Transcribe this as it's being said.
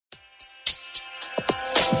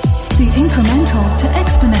The Incremental to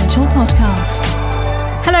Exponential podcast.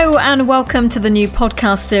 Hello and welcome to the new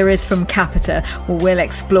podcast series from Capita, where we'll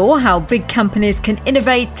explore how big companies can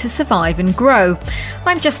innovate to survive and grow.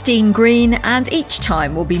 I'm Justine Green, and each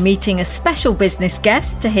time we'll be meeting a special business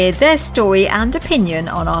guest to hear their story and opinion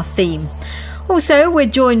on our theme. Also, we're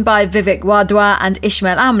joined by Vivek Wadhwa and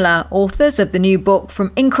Ishmael Amla, authors of the new book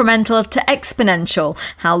From Incremental to Exponential,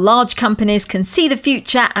 How Large Companies Can See the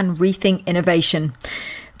Future and Rethink Innovation.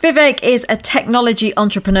 Vivek is a technology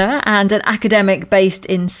entrepreneur and an academic based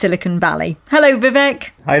in Silicon Valley. Hello,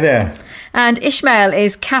 Vivek. Hi there. And Ishmael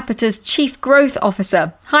is Capita's Chief Growth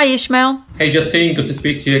Officer. Hi, Ishmael. Hey, Justine. Good to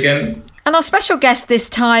speak to you again. And our special guest this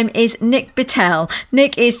time is Nick Bitel.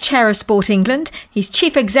 Nick is Chair of Sport England. He's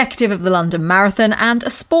Chief Executive of the London Marathon and a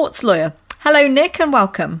sports lawyer. Hello, Nick, and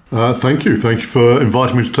welcome. Thank you. Thank you for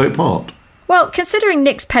inviting me to take part. Well, considering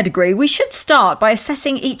Nick's pedigree, we should start by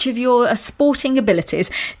assessing each of your sporting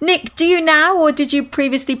abilities. Nick, do you now or did you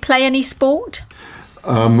previously play any sport?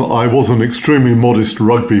 I was an extremely modest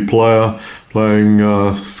rugby player,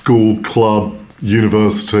 playing school, club,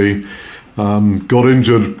 university. Got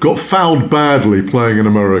injured, got fouled badly playing in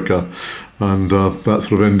America, and that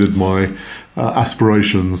sort of ended my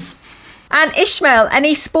aspirations. And Ishmael,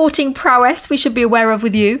 any sporting prowess we should be aware of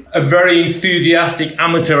with you? A very enthusiastic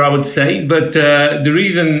amateur, I would say. But the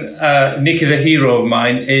reason Nick is a hero of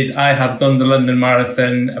mine is I have done the London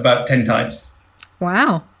Marathon about 10 times.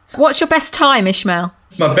 Wow. What's your best time, Ishmael?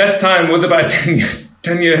 My best time was about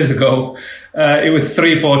 10 years ago. It was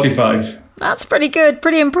 3:45. That's pretty good,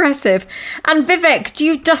 pretty impressive. And Vivek, do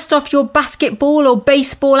you dust off your basketball or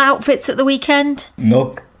baseball outfits at the weekend?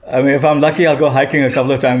 Nope. I mean, if I'm lucky, I'll go hiking a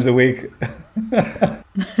couple of times a week.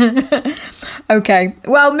 Okay.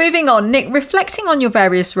 Well, moving on. Nick, reflecting on your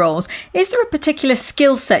various roles, is there a particular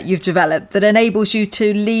skill set you've developed that enables you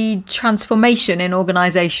to lead transformation in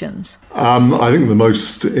organisations? I think the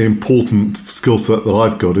most important skill set that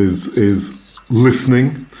I've got is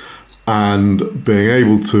listening and being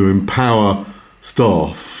able to empower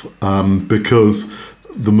staff, because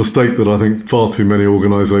the mistake that I think far too many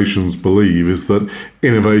organisations believe is that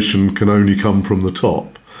innovation can only come from the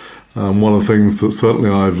top. One of the things that certainly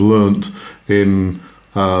I've learnt in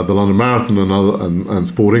the London Marathon and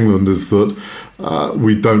Sport England is that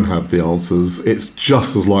we don't have the answers. It's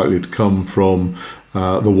just as likely to come from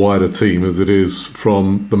the wider team as it is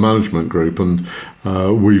from the management group. And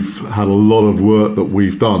we've had a lot of work that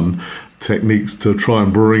we've done, techniques to try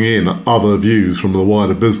and bring in other views from the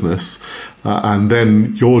wider business. And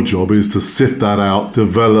then your job is to sift that out,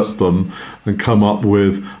 develop them, and come up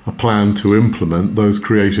with a plan to implement those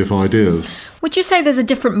creative ideas. Would you say there's a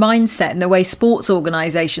different mindset in the way sports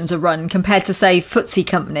organisations are run compared to, say, FTSE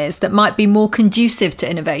companies that might be more conducive to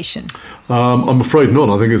innovation? I'm afraid not.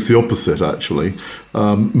 I think it's the opposite, actually.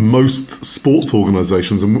 Most sports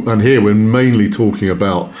organisations, and here we're mainly talking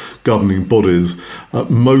about governing bodies,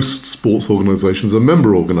 most sports organisations are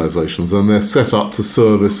member organisations, and they're set up to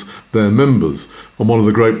service their members. And one of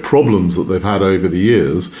the great problems that they've had over the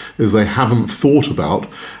years is they haven't thought about,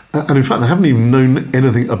 and in fact they haven't even known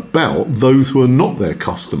anything about those who are not their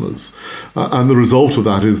customers. And the result of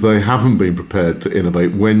that is they haven't been prepared to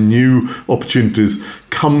innovate when new opportunities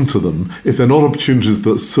come to them. If they're not opportunities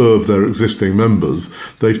that serve their existing members,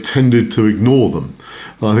 they've tended to ignore them.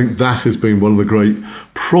 And I think that has been one of the great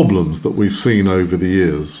problems that we've seen over the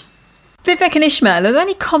years. Vivek and Ishmael, are there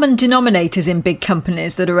any common denominators in big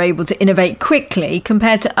companies that are able to innovate quickly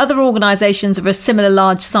compared to other organisations of a similar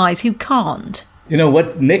large size who can't? You know,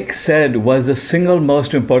 what Nick said was the single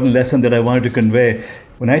most important lesson that I wanted to convey.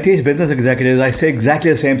 When I teach business executives, I say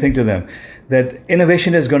exactly the same thing to them, that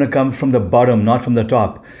innovation is going to come from the bottom, not from the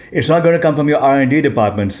top. It's not going to come from your R&D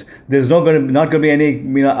departments. There's not going to be any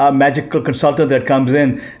magical consultant that comes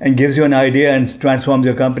in and gives you an idea and transforms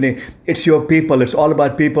your company. It's your people. It's all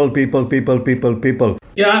about people.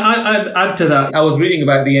 Yeah, I'd add to that. I was reading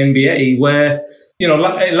about the NBA where,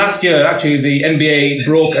 last year, actually, the NBA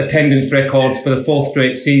broke attendance records for the fourth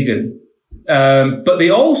straight season. But they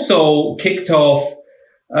also kicked off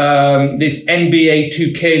this NBA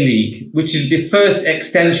 2K League, which is the first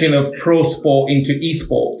extension of pro sport into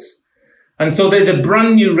esports. And so there's a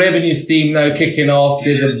brand new revenue stream now kicking off.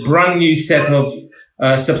 There's a brand new set of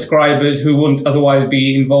subscribers who wouldn't otherwise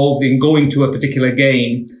be involved in going to a particular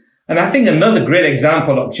game. And I think another great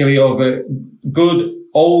example, actually, of a good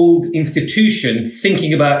old institution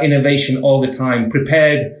thinking about innovation all the time,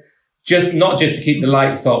 prepared not just to keep the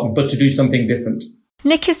lights on, but to do something different.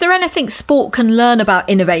 Nick, is there anything sport can learn about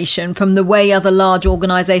innovation from the way other large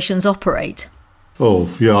organisations operate? Oh,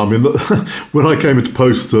 yeah. I mean, when I came into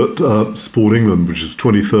post at Sport England, which was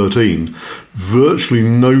 2013, virtually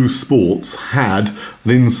no sports had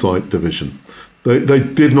an insight division. They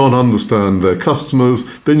did not understand their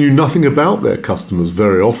customers. They knew nothing about their customers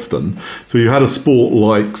very often. So you had a sport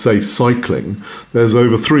like, say, cycling. There's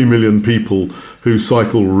over 3 million people who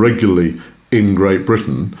cycle regularly in Great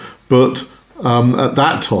Britain. But at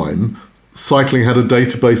that time, cycling had a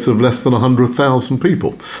database of less than 100,000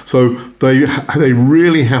 people. So they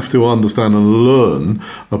really have to understand and learn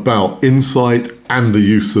about insight and the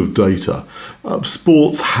use of data.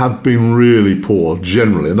 Sports have been really poor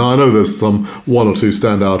generally. And I know there's some one or two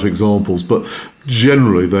standout examples, but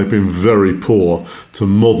generally they've been very poor to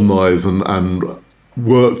modernise and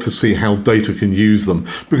work to see how data can use them,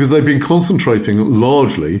 because they've been concentrating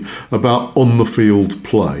largely about on-the-field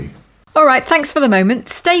play. All right, thanks for the moment.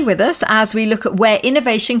 Stay with us as we look at where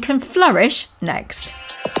innovation can flourish next.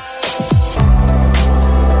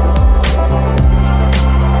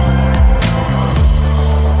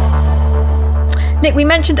 Nick, we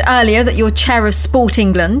mentioned earlier that you're chair of Sport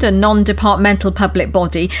England, a non-departmental public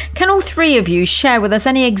body. Can all three of you share with us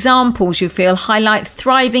any examples you feel highlight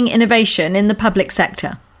thriving innovation in the public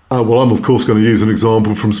sector? Well, I'm of course going to use an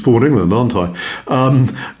example from Sport England, aren't I?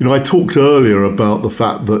 I talked earlier about the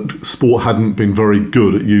fact that sport hadn't been very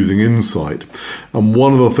good at using insight. And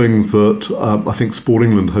one of the things that I think Sport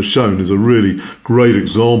England has shown is a really great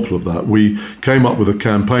example of that. We came up with a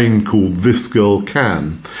campaign called This Girl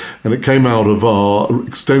Can, and it came out of our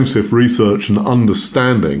extensive research and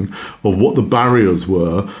understanding of what the barriers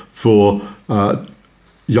were for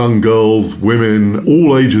young girls, women,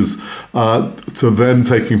 all ages, to them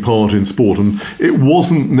taking part in sport. And it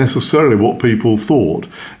wasn't necessarily what people thought.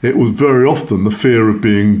 It was very often the fear of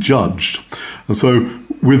being judged. And so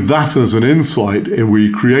with that as an insight, we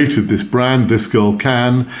created this brand, This Girl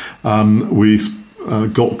Can. We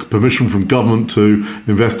got permission from government to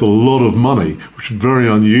invest a lot of money, which is very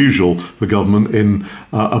unusual for government, in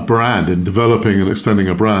a brand, in developing and extending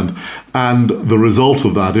a brand. And the result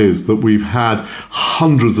of that is that we've had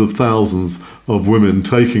hundreds of thousands of women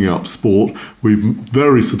taking up sport. We've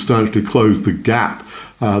very substantially closed the gap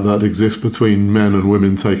that exists between men and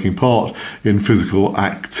women taking part in physical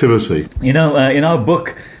activity. In our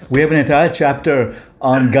book, we have an entire chapter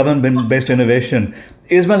on government-based innovation.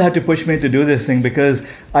 Ismail had to push me to do this thing because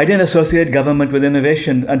I didn't associate government with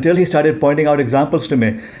innovation until he started pointing out examples to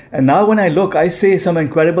me. And now when I look, I see some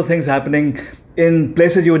incredible things happening in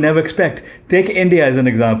places you would never expect. Take India as an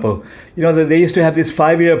example. They used to have these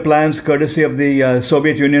 5-year plans courtesy of the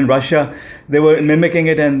Soviet Union, Russia. They were mimicking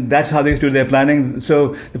it, and that's how they used to do their planning.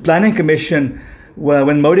 So the Planning Commission,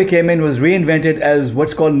 when Modi came in, was reinvented as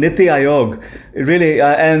what's called Niti Aayog.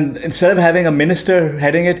 And instead of having a minister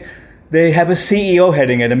heading it, they have a CEO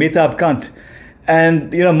heading it, Amitabh Kant.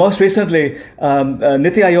 And, most recently,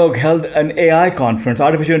 Niti Aayog held an AI conference,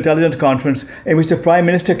 artificial intelligence conference, in which the Prime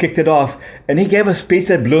Minister kicked it off. And he gave a speech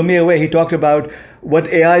that blew me away. He talked about what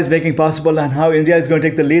AI is making possible and how India is going to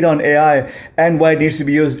take the lead on AI and why it needs to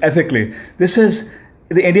be used ethically. This is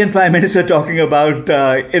the Indian Prime Minister talking about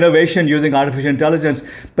innovation using artificial intelligence.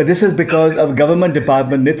 But this is because of government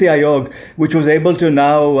department, Niti Aayog, which was able to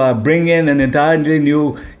now bring in an entirely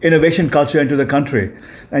new innovation culture into the country.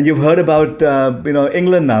 And you've heard about,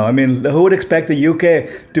 England now. I mean, who would expect the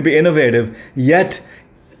UK to be innovative? Yet,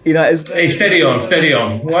 Hey, steady on.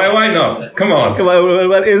 Why not? Come on.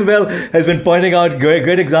 Well, Ismail has been pointing out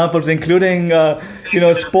great examples, including,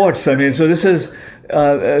 sports. I mean, so this is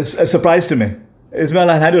a surprise to me. Ismail,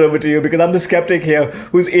 I'll hand it over to you because I'm the skeptic here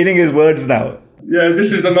who's eating his words now. Yeah,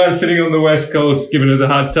 this is the man sitting on the West Coast giving us a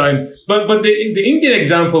hard time. But the Indian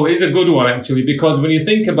example is a good one, actually, because when you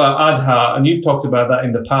think about Aadhaar, and you've talked about that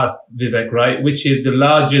in the past, Vivek, right, which is the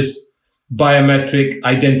largest biometric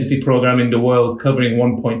identity program in the world, covering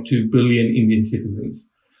 1.2 billion Indian citizens,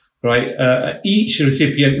 right? Each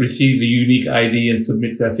recipient receives a unique ID and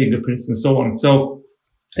submits their fingerprints and so on. So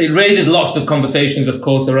it raises lots of conversations, of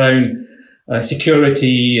course, around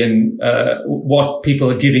security and what people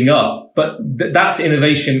are giving up. But that's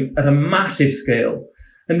innovation at a massive scale.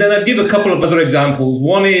 And then I'd give a couple of other examples.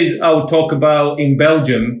 One is I would talk about in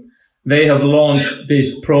Belgium, they have launched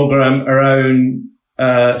this program around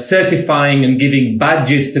certifying and giving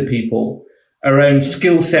badges to people around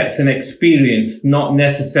skill sets and experience, not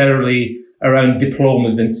necessarily around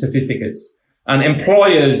diplomas and certificates. And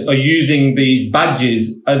employers are using these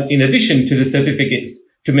badges in addition to the certificates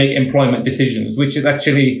to make employment decisions, which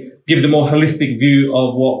actually gives a more holistic view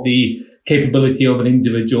of what the capability of an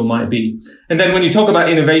individual might be. And then when you talk about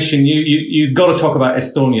innovation, you got to talk about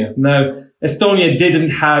Estonia. Now, Estonia didn't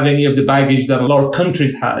have any of the baggage that a lot of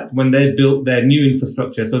countries had when they built their new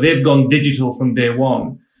infrastructure. So they've gone digital from day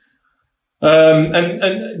one.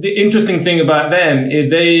 And the interesting thing about them is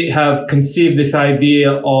they have conceived this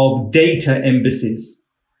idea of data embassies,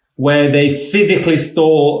 where they physically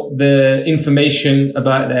store the information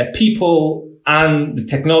about their people and the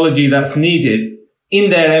technology that's needed in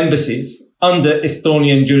their embassies under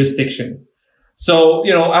Estonian jurisdiction. So,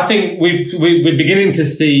 I think we're beginning to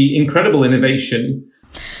see incredible innovation.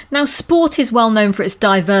 Now, sport is well known for its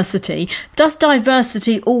diversity. Does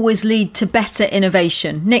diversity always lead to better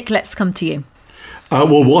innovation? Nick, let's come to you.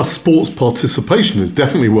 Whilst sports participation is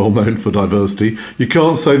definitely well known for diversity, you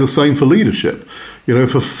can't say the same for leadership.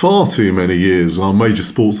 For far too many years, our major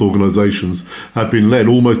sports organisations have been led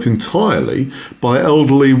almost entirely by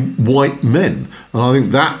elderly white men. And I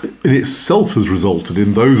think that in itself has resulted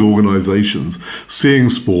in those organisations seeing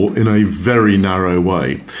sport in a very narrow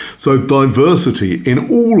way. So diversity in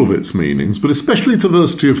all of its meanings, but especially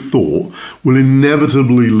diversity of thought, will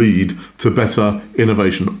inevitably lead to better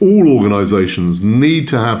innovation. All organisations need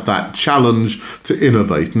to have that challenge to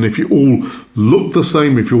innovate. And if you all look the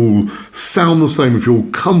same, if you all sound the same, if you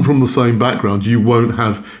all come from the same background, you won't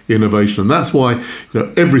have innovation. And that's why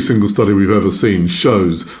every single study we've ever seen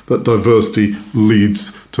shows that diversity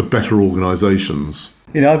leads to better organizations.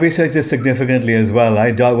 I've researched this significantly as well.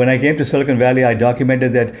 When I came to Silicon Valley, I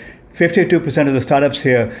documented that 52% of the startups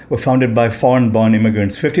here were founded by foreign-born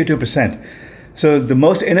immigrants, 52%. So the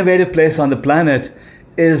most innovative place on the planet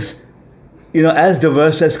is as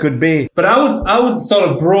diverse as could be. But I would sort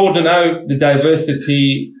of broaden out the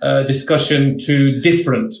diversity discussion to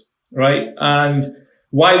different, right? And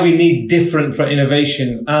why we need different for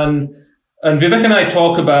innovation. And Vivek and I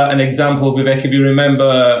talk about an example, Vivek, if you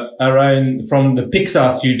remember, around from the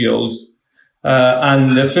Pixar studios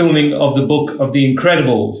and the filming of the book of The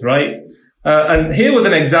Incredibles, right? And here was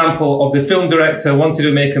an example of the film director wanted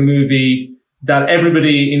to make a movie that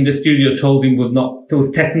everybody in the studio told him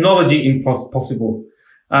was technology impossible.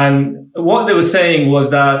 And what they were saying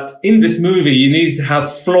was that in this movie, you needed to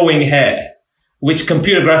have flowing hair, which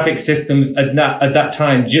computer graphic systems at that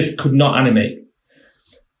time just could not animate.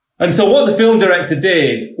 And so what the film director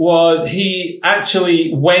did was he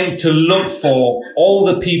actually went to look for all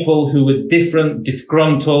the people who were different,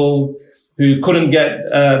 disgruntled, who couldn't get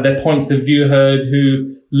their points of view heard,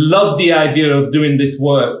 who loved the idea of doing this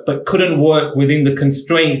work, but couldn't work within the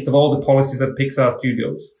constraints of all the policies of Pixar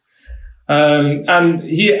Studios. And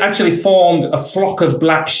he actually formed a flock of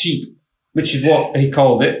black sheep, which is what he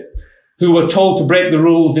called it, who were told to break the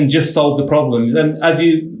rules and just solve the problems. And as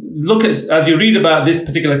you read about this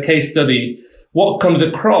particular case study, what comes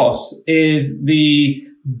across is the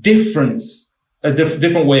difference, a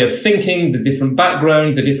different way of thinking, the different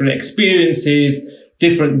background, the different experiences,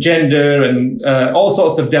 different gender and all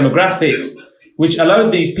sorts of demographics, which allowed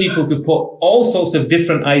these people to put all sorts of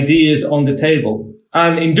different ideas on the table.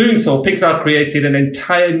 And in doing so, Pixar created an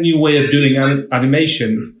entire new way of doing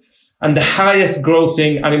animation and the highest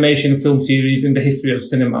grossing animation film series in the history of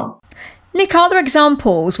cinema. Nick, are there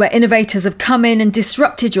examples where innovators have come in and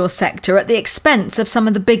disrupted your sector at the expense of some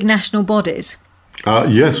of the big national bodies?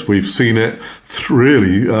 Yes, we've seen it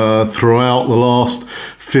really throughout the last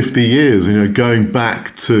 50 years, going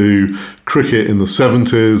back to cricket in the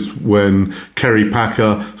 70s when Kerry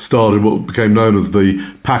Packer started what became known as the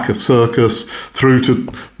Packer Circus, through to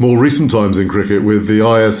more recent times in cricket with the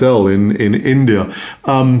ISL in India.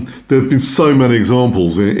 There have been so many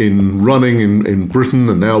examples in running in Britain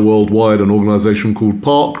and now worldwide, an organisation called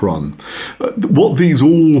Parkrun. What these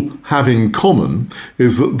all have in common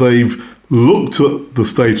is that they've looked at the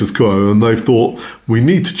status quo and they've thought, we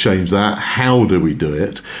need to change that. How do we do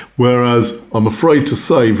it? Whereas I'm afraid to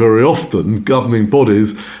say very often governing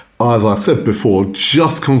bodies, as I've said before,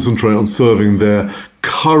 just concentrate on serving their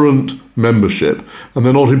current membership and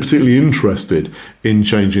they're not particularly interested in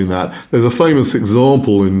changing that. There's a famous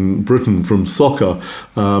example in Britain from soccer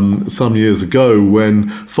some years ago when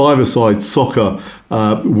five-a-side soccer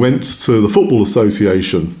went to the Football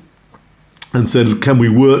Association and said, can we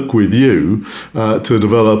work with you to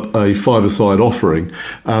develop a five-a-side offering?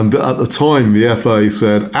 And at the time, the FA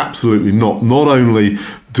said, absolutely not. Not only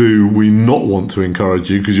do we not want to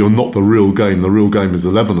encourage you because you're not the real game is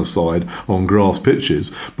 11-a-side on grass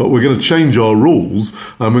pitches, but we're going to change our rules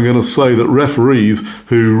and we're going to say that referees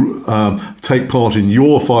who take part in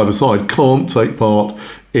your five-a-side can't take part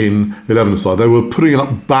in 11-a-side. They were putting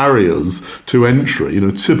up barriers to entry,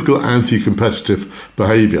 typical anti-competitive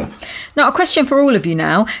behaviour. Now, a question for all of you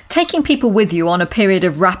now. Taking people with you on a period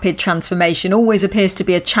of rapid transformation always appears to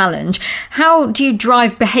be a challenge. How do you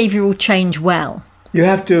drive behavioural change well? You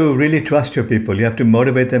have to really trust your people. You have to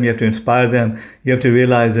motivate them. You have to inspire them. You have to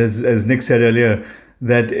realize, as Nick said earlier,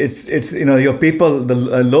 that it's your people, the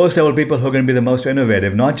lowest level people who are going to be the most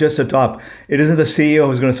innovative, not just the top. It isn't the CEO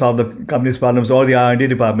who's going to solve the company's problems or the R&D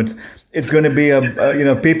departments. It's going to be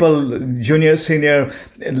people, junior, senior,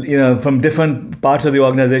 from different parts of the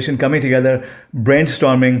organization coming together,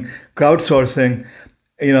 brainstorming, crowdsourcing,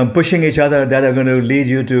 pushing each other, that are going to lead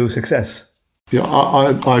you to success. Yeah,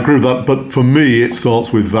 I agree with that. But for me, it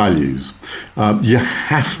starts with values. You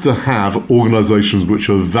have to have organisations which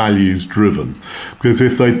are values driven, because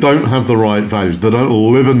if they don't have the right values, they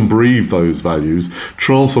don't live and breathe those values,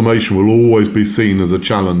 transformation will always be seen as a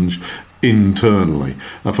challenge internally.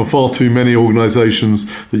 And for far too many organisations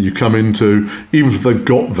that you come into, even if they've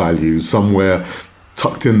got values somewhere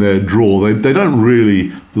tucked in their drawer, they don't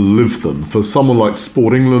really live them. For someone like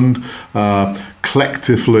Sport England,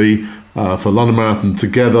 collectively, for London Marathon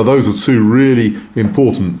together, those are two really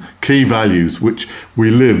important key values which we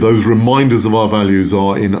live. Those reminders of our values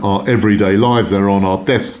are in our everyday lives. They're on our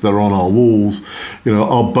desks, they're on our walls.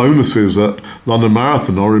 Our bonuses at London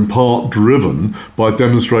Marathon are in part driven by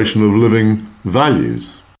demonstration of living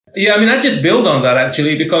values. Yeah, I just build on that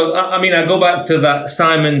actually, because I go back to that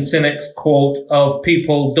Simon Sinek's quote of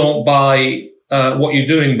people don't buy what you're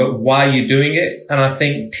doing, but why you're doing it. And I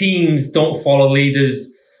think teams don't follow leaders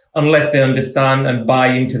unless they understand and buy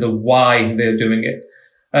into the why they're doing it.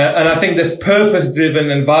 And I think this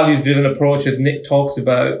purpose-driven and values-driven approach that Nick talks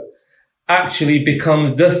about actually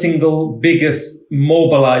becomes the single biggest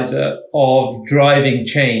mobilizer of driving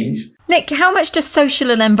change. Nick, how much does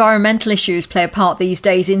social and environmental issues play a part these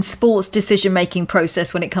days in sports decision-making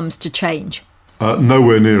process when it comes to change?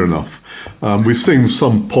 Nowhere near enough. We've seen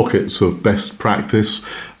some pockets of best practice.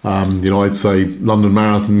 I'd say London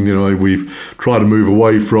Marathon, we've tried to move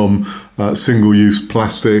away from single-use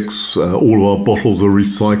plastics. All of our bottles are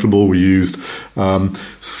recyclable. We used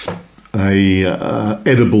a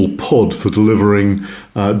edible pod for delivering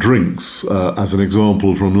drinks, as an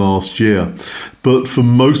example from last year. But for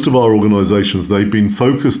most of our organisations, they've been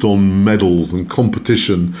focused on medals and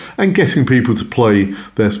competition and getting people to play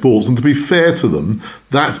their sports. And to be fair to them,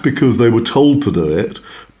 that's because they were told to do it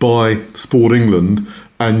by Sport England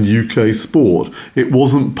and UK Sport. It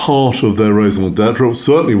wasn't part of their raison d'etre. It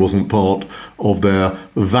certainly wasn't part of their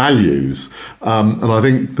values. And I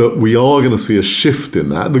think that we are going to see a shift in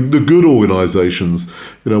that. The good organisations,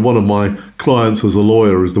 one of my clients as a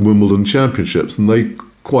lawyer is the Wimbledon Championships, and they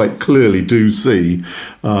quite clearly do see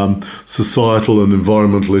societal and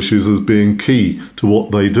environmental issues as being key to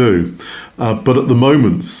what they do. But at the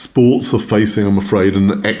moment, sports are facing, I'm afraid,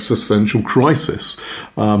 an existential crisis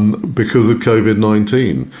because of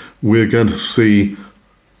COVID-19. We're going to see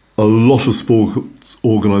a lot of sports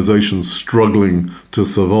organisations struggling to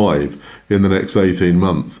survive in the next 18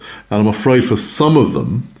 months. And I'm afraid for some of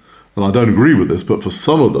them, and I don't agree with this, but for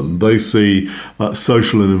some of them, they see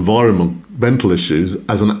social and environmental issues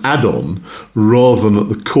as an add-on rather than at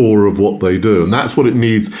the core of what they do. And that's what it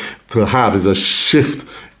needs to have, is a shift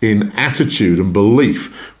in attitude and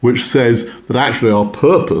belief, which says that actually our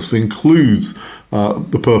purpose includes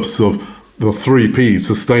the purpose of the 3 Ps: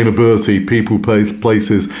 sustainability, people,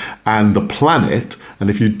 places, and the planet. And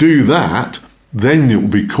if you do that, then it will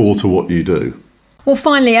be core to what you do. Well,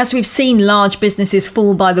 finally, as we've seen large businesses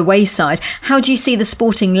fall by the wayside, how do you see the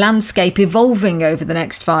sporting landscape evolving over the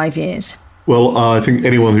next 5 years? Well, I think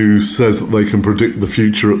anyone who says that they can predict the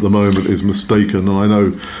future at the moment is mistaken. And I know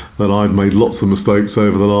that I've made lots of mistakes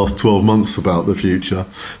over the last 12 months about the future.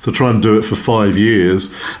 So try and do it for 5 years.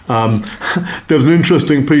 There was an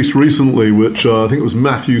interesting piece recently, which I think it was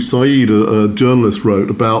Matthew Said, a journalist, wrote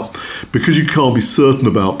about, because you can't be certain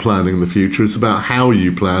about planning the future, it's about how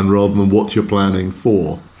you plan rather than what you're planning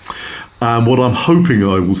for. And what I'm hoping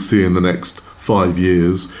I will see in the next 5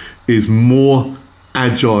 years is more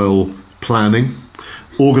agile planning,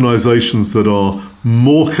 organisations that are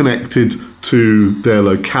more connected to their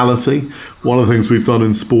locality. One of the things we've done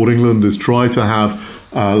in Sport England is try to have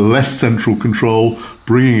less central control,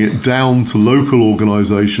 bringing it down to local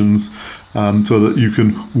organisations so that you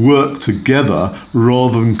can work together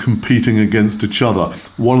rather than competing against each other.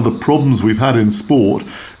 One of the problems we've had in sport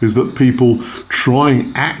is that people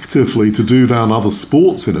trying actively to do down other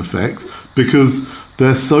sports, in effect, because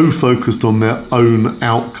they're so focused on their own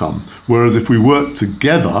outcome. Whereas if we work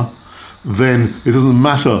together, then it doesn't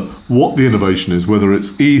matter what the innovation is, whether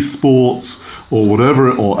it's esports or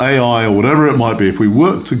whatever, or AI or whatever it might be. If we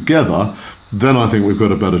work together, then I think we've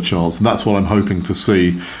got a better chance. And that's what I'm hoping to see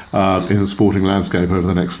in the sporting landscape over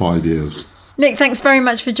the next 5 years. Nick, thanks very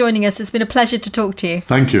much for joining us. It's been a pleasure to talk to you.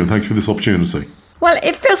 Thank you, and thank you for this opportunity. Well,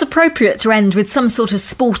 it feels appropriate to end with some sort of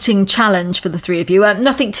sporting challenge for the three of you.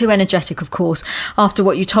 Nothing too energetic, of course, after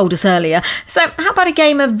what you told us earlier. So how about a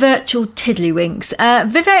game of virtual tiddlywinks?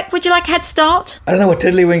 Vivek, would you like a head start? I don't know what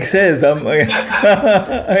tiddlywinks is. I'll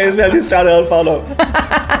just start, I'll follow.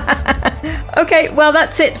 Okay, well,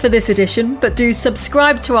 that's it for this edition, but do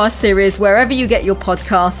subscribe to our series wherever you get your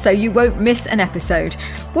podcasts so you won't miss an episode.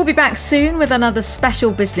 We'll be back soon with another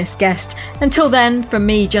special business guest. Until then, from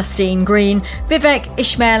me, Justine Green, Vivek,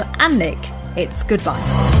 Ishmael and Nick, it's goodbye.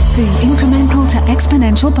 The Incremental to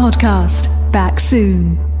Exponential podcast. Back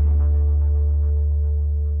soon.